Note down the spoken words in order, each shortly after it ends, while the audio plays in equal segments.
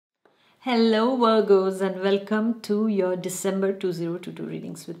Hello Virgos and welcome to your December 2022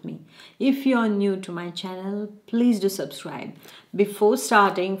 readings with me. If you are new to my channel, please do subscribe. Before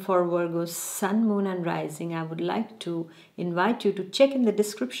starting for Virgo's Sun, Moon and Rising, I would like to invite you to check in the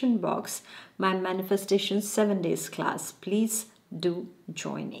description box my Manifestation 7 days class. Please do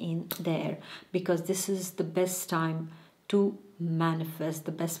join in there because this is the best time to manifest,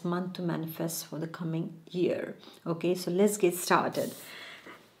 the best month to manifest for the coming year. Okay, so let's get started.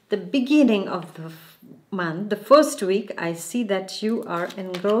 The beginning of the month, the first week, I see that you are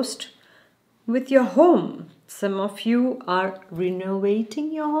engrossed with your home. Some of you are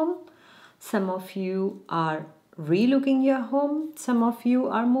renovating your home. Some of you are relooking your home. Some of you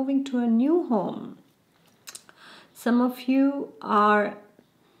are moving to a new home. Some of you are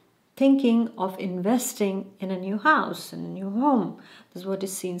thinking of investing in a new house, in a new home. This is what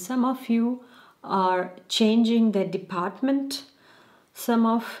is seen. Some of you are changing their department. Some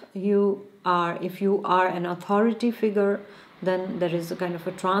of you are, if you are an authority figure, then there is a kind of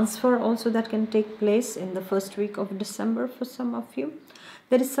a transfer also that can take place in the first week of December for some of you.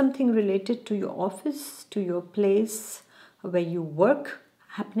 There is something related to your office, to your place where you work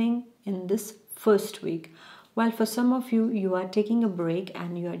happening in this first week. While for some of you, you are taking a break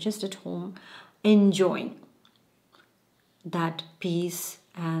and you are just at home enjoying that peace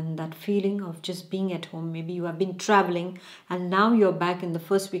and that feeling of just being at home. Maybe you have been traveling and now you're back in the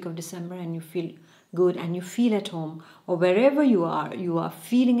first week of December and you feel good and you feel at home, or wherever you are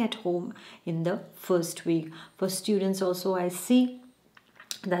feeling at home in the first week. For students also, I see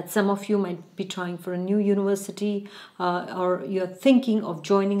that some of you might be trying for a new university or you're thinking of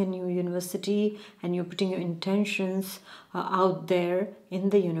joining a new university and you're putting your intentions out there in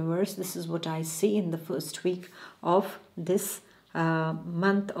the universe. This is what I see in the first week of this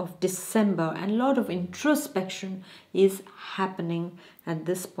month of December, and a lot of introspection is happening at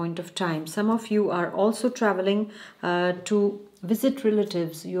this point of time. Some of you are also traveling to visit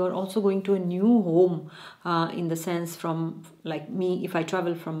relatives. You are also going to a new home in the sense, from like me, if I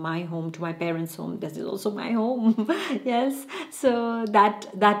travel from my home to my parents' home, this is also my home. Yes, so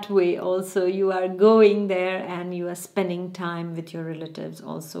that way also you are going there and you are spending time with your relatives,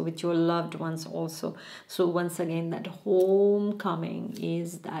 also with your loved ones also. So once again, that homecoming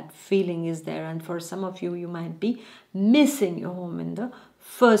is, that feeling is there, and for some of you, you might be missing your home in the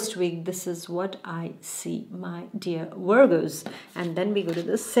first week. This is what I see, my dear Virgos. And then we go to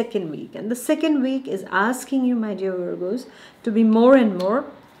the second week, and the second week is asking you, my dear Virgos, to be more and more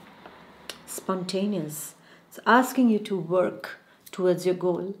spontaneous. It's asking you to work towards your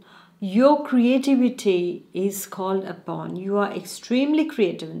goal. Your creativity is called upon. You are extremely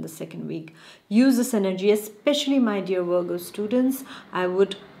creative in the second week. Use this energy, especially my dear Virgo students. I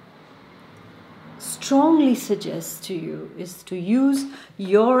would strongly suggest to you is to use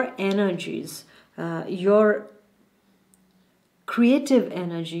your energies, your creative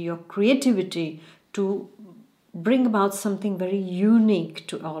energy, your creativity to bring about something very unique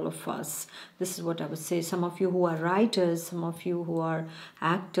to all of us. This is what I would say. Some of you who are writers, some of you who are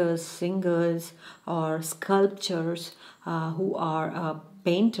actors, singers, or sculptors, who are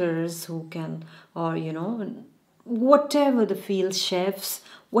painters, who can, or whatever the field, chefs,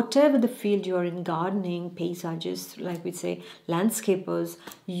 whatever the field you're in, gardening, paysages, like we say, landscapers,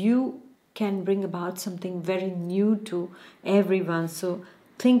 you can bring about something very new to everyone. So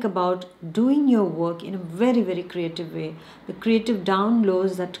think about doing your work in a very, very creative way. The creative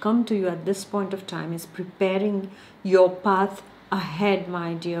downloads that come to you at this point of time is preparing your path ahead,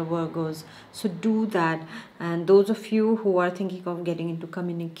 my dear Virgos. So do that. And those of you who are thinking of getting into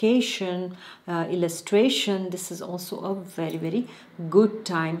communication, illustration, this is also a very, very good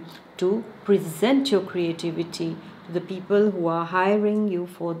time to present your creativity to the people who are hiring you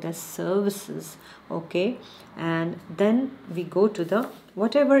for their services. Okay, and then we go to the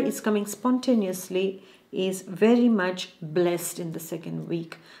whatever is coming spontaneously is very much blessed in the second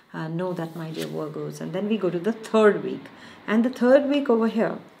week. Know that, my dear Virgos. And then we go to the third week. And the third week over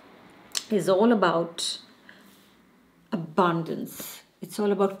here is all about abundance. It's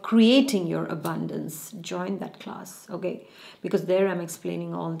all about creating your abundance. Join that class, okay? Because there I'm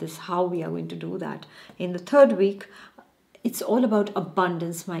explaining all this, how we are going to do that. In the third week, it's all about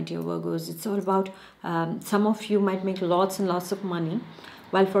abundance, my dear Virgos. It's all about, some of you might make lots and lots of money,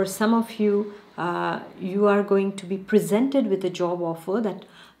 while for some of you, you are going to be presented with a job offer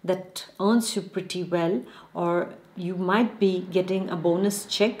that earns you pretty well, or you might be getting a bonus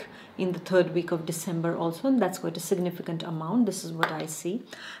check in the third week of December also, and that's quite a significant amount. This is what I see.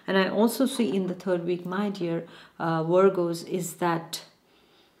 And I also see in the third week, my dear Virgos, is that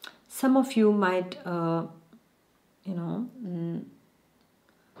some of you might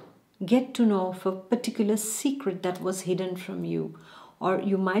get to know of a particular secret that was hidden from you. Or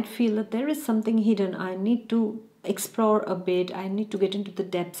you might feel that there is something hidden, I need to explore a bit, I need to get into the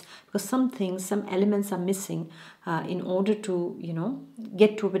depths, because some things, some elements are missing in order to,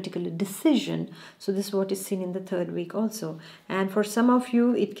 get to a particular decision. So this is what is seen in the third week also. And for some of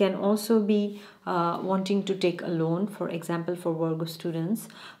you, it can also be wanting to take a loan, for example, for Virgo students.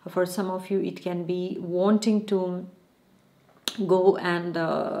 For some of you, it can be wanting to go and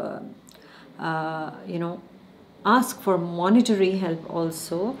ask for monetary help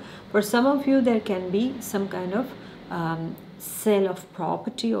also. For some of you, there can be some kind of sale of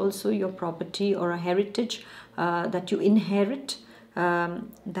property also, your property or a heritage that you inherit,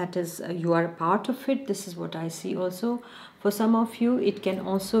 that is you are a part of it. This is what I see also. For some of you, it can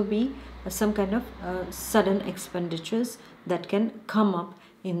also be some kind of sudden expenditures that can come up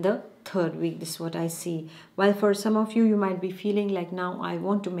in the third week. This is what I see. While for some of you, you might be feeling like, now I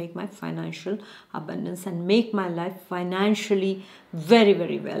want to make my financial abundance and make my life financially very,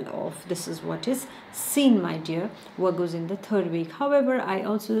 very well off. This is what is seen, my dear Virgos, in the third week. However, I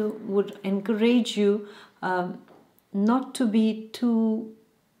also would encourage you not to be too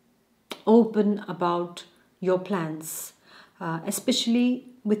open about your plans, especially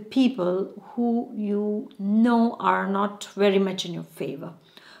with people who you know are not very much in your favor.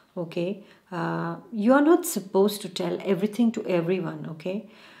 Okay, you are not supposed to tell everything to everyone. Okay,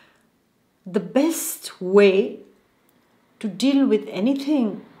 the best way to deal with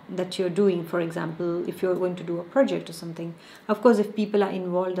anything that you're doing, for example, if you're going to do a project or something, of course, if people are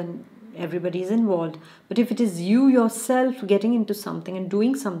involved, then everybody is involved. But if it is you yourself getting into something and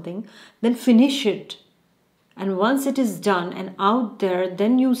doing something, then finish it. And once it is done and out there,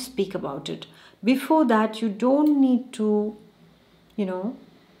 then you speak about it. Before that, you don't need to,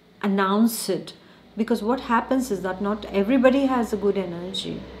 announce it, because what happens is that not everybody has a good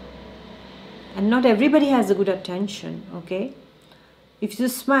energy and not everybody has a good attention. Okay, if you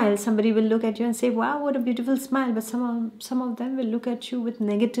smile, somebody will look at you and say, wow, what a beautiful smile, but some of them will look at you with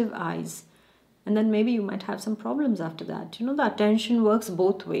negative eyes, and then maybe you might have some problems after that. The attention works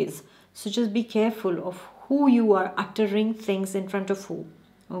both ways, so just be careful of who you are uttering things in front of who.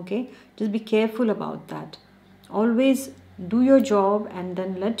 Okay, just be careful about that. Always do your job and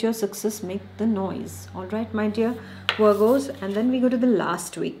then let your success make the noise. All right, my dear Virgos. And then we go to the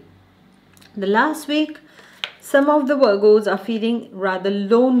last week. The last week, some of the Virgos are feeling rather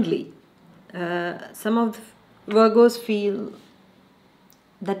lonely. Some of the Virgos feel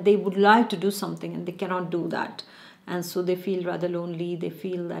that they would like to do something and they cannot do that. And so they feel rather lonely. They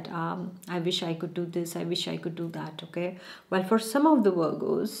feel that, I wish I could do this, I wish I could do that. Okay. While for some of the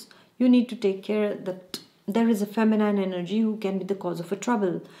Virgos, you need to take care that there is a feminine energy who can be the cause of a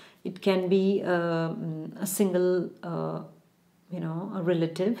trouble. It can be a single, a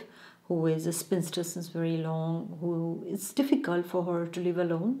relative who is a spinster since very long, who it's difficult for her to live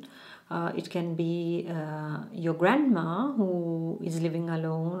alone. It can be your grandma who is living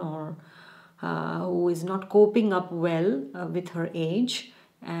alone, or who is not coping up well with her age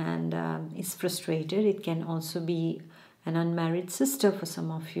and is frustrated. It can also be an unmarried sister for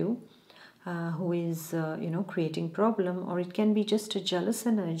some of you. Who is creating problem, or it can be just a jealous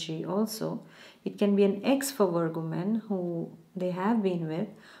energy also. It can be an ex for Virgo men who they have been with,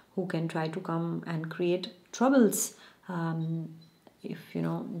 who can try to come and create troubles. If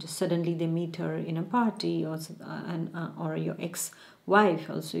just suddenly they meet her in a party, or your ex-wife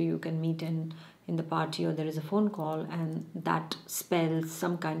also, you can meet in the party, or there is a phone call, and that spells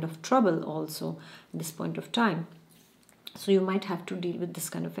some kind of trouble also at this point of time. So you might have to deal with this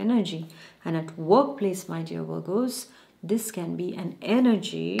kind of energy. And at workplace, my dear Virgos, this can be an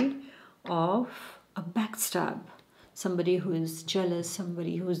energy of a backstab. Somebody who is jealous,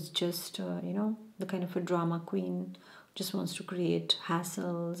 somebody who is just, the kind of a drama queen, just wants to create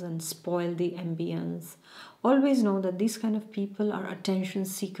hassles and spoil the ambience. Always know that these kind of people are attention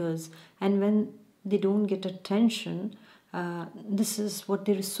seekers. And when they don't get attention, this is what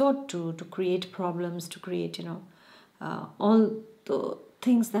they resort to create problems, to create, all the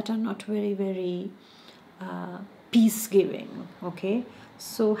things that are not very, very peace-giving. Okay,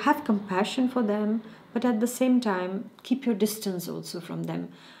 so have compassion for them, but at the same time, keep your distance also from them.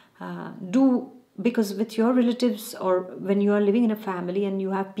 Because with your relatives, or when you are living in a family and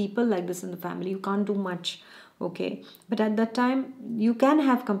you have people like this in the family, you can't do much. Okay, but at that time, you can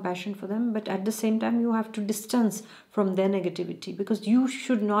have compassion for them, but at the same time, you have to distance from their negativity, because you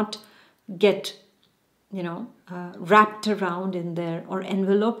should not get wrapped around in there or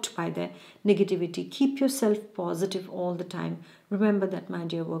enveloped by their negativity. Keep yourself positive all the time. Remember that, my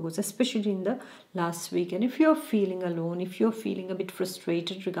dear Virgos, especially in the last week. And if you're feeling alone, if you're feeling a bit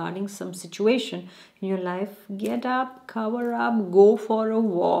frustrated regarding some situation in your life, get up, cover up, go for a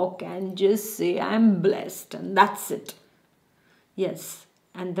walk and just say, I'm blessed, and that's it. Yes,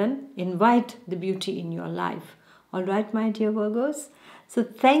 and then invite the beauty in your life. All right, my dear Virgos. So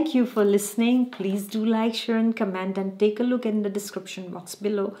thank you for listening. Please do like, share and comment, and take a look in the description box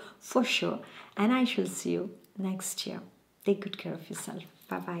below for sure. And I shall see you next year. Take good care of yourself.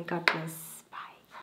 Bye-bye. God bless.